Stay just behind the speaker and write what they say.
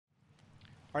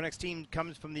Our next team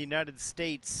comes from the United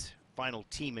States. Final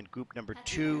team in group number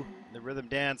 2, the rhythm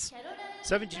dance.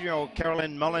 17-year-old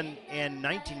Carolyn Mullen and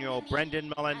 19-year-old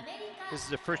Brendan Mullen. This is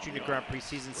the first Junior Grand Prix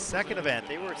season, second event.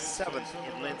 They were 7th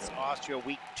in Linz, Austria,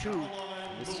 week 2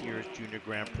 this year's Junior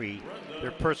Grand Prix.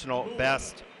 Their personal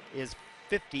best is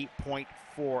 50.48,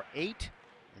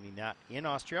 meaning that in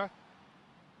Austria.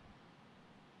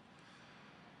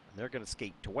 And they're going to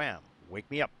skate to Wham!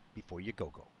 Wake Me Up Before You Go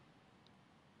Go.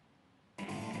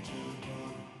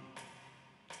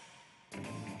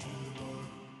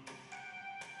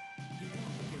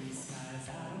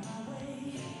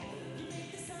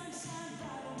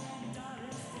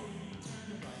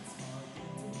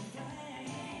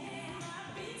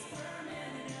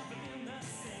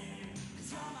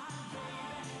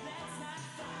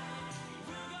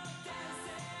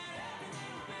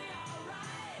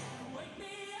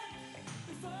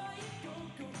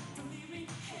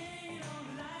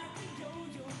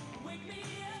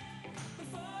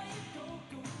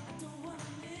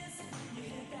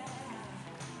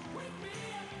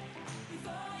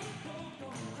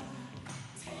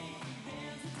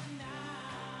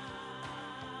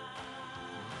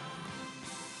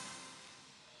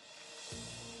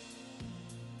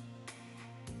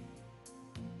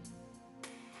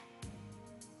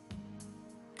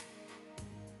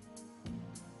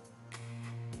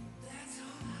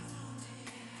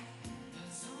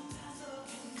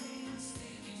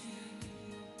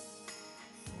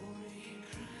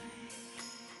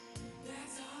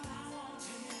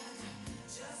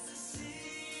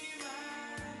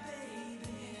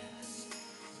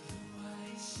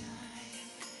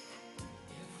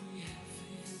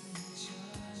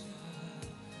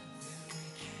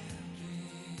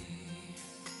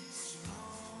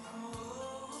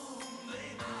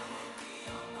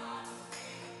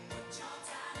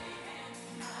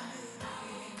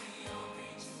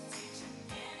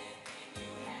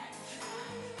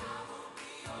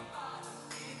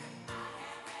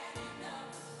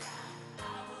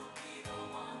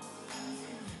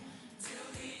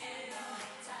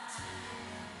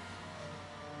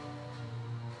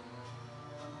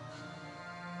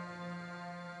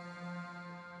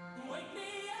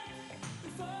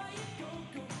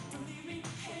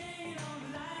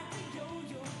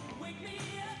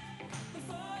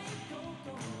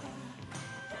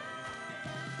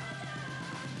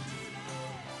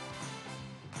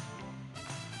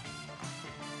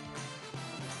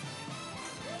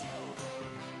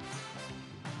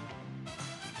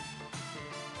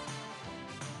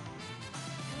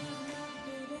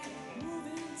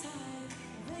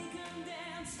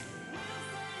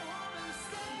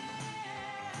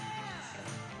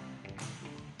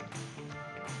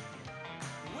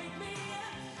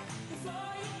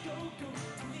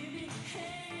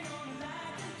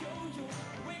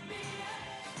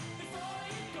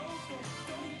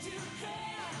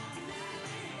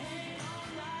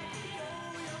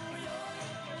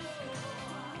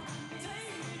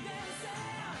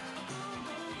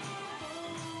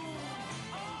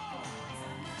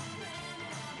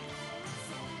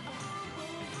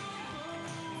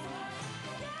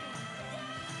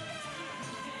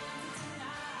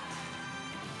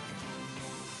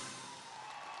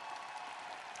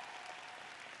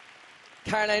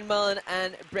 Caroline Mullen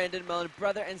and Brendan Mullen,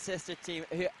 brother and sister team,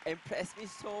 who impressed me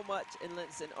so much in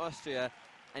Linz in Austria,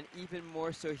 and even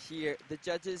more so here. The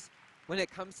judges, when it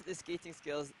comes to the skating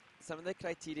skills, some of the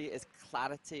criteria is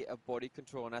clarity of body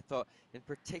control, and I thought, in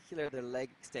particular, their leg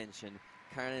extension,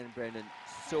 Caroline and Brendan,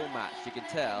 so matched. You can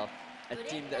tell a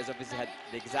team that has obviously had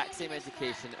the exact same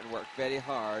education and worked very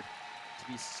hard to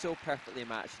be so perfectly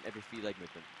matched in every free leg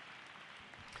movement.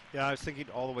 Yeah, I was thinking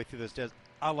all the way through this, Des,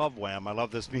 I love Wham! I love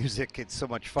this music. It's so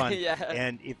much fun. Yeah.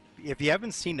 And if you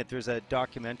haven't seen it, there's a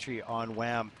documentary on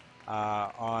Wham!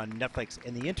 On Netflix.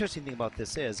 And the interesting thing about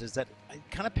this is that it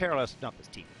kind of parallels, not this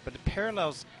team, but it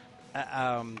parallels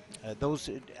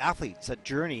those athletes, that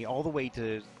journey all the way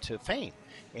to fame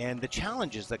and the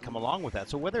challenges that come along with that.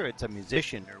 So whether it's a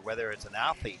musician or whether it's an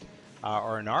athlete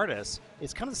or an artist,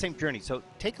 it's kind of the same journey. So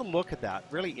take a look at that.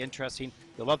 Really interesting.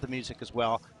 You'll love the music as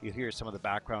well. You'll hear some of the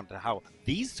background to how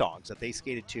these songs that they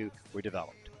skated to were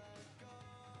developed.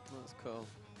 That's cool.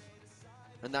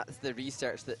 And that's the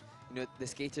research that, you know, the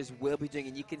skaters will be doing.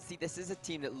 And you can see this is a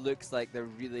team that looks like they're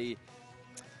really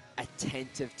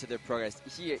attentive to their progress.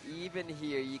 Here, even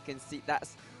here, you can see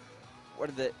that's one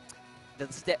of the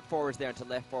step forwards there into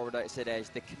left forward outside edge,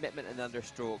 the commitment and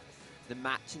understroke, the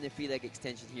match in the free leg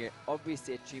extension here.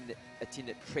 Obviously a team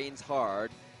that trains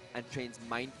hard and trains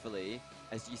mindfully,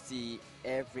 as you see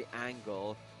every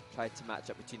angle tried to match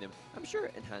up between them. I'm sure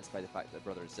enhanced by the fact that they're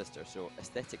brother and sister, so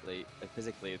aesthetically and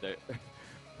physically they're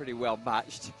pretty well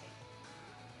matched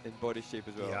in body shape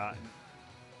as well. Yeah,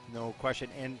 no question.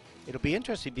 And it'll be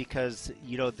interesting because,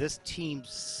 you know, this team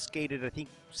skated, I think,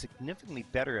 significantly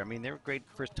better. I mean, they were great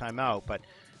first time out, but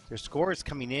their scores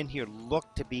coming in here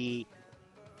look to be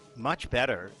much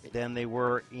better than they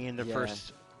were in the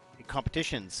first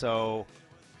competition. So,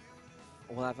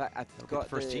 well, I've got the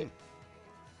first team.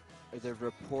 The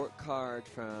report card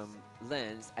from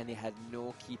Linz, and they had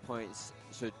no key points,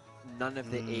 so none of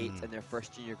the 8 in their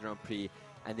first junior Grand Prix,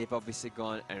 and they've obviously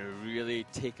gone and really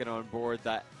taken on board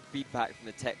that feedback from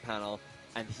the tech panel,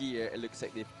 and here it looks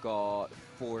like they've got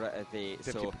 4 out of 8.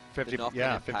 50, so 50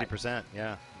 yeah, 50%,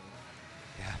 yeah.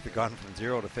 Yeah, they've gone from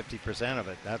 0 to 50% of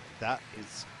it.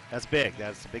 That's big.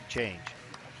 That's a big change.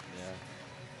 Yeah.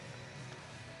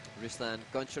 Ruslan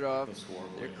Goncharov,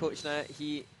 their coach now,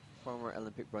 he former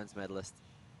Olympic bronze medalist.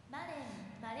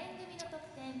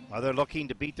 Well, they're looking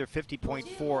to beat their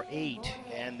 50.48,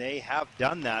 and they have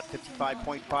done that,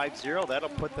 55.50. That'll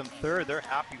put them third. They're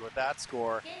happy with that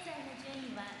score.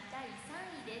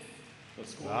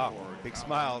 Wow, big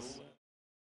smiles.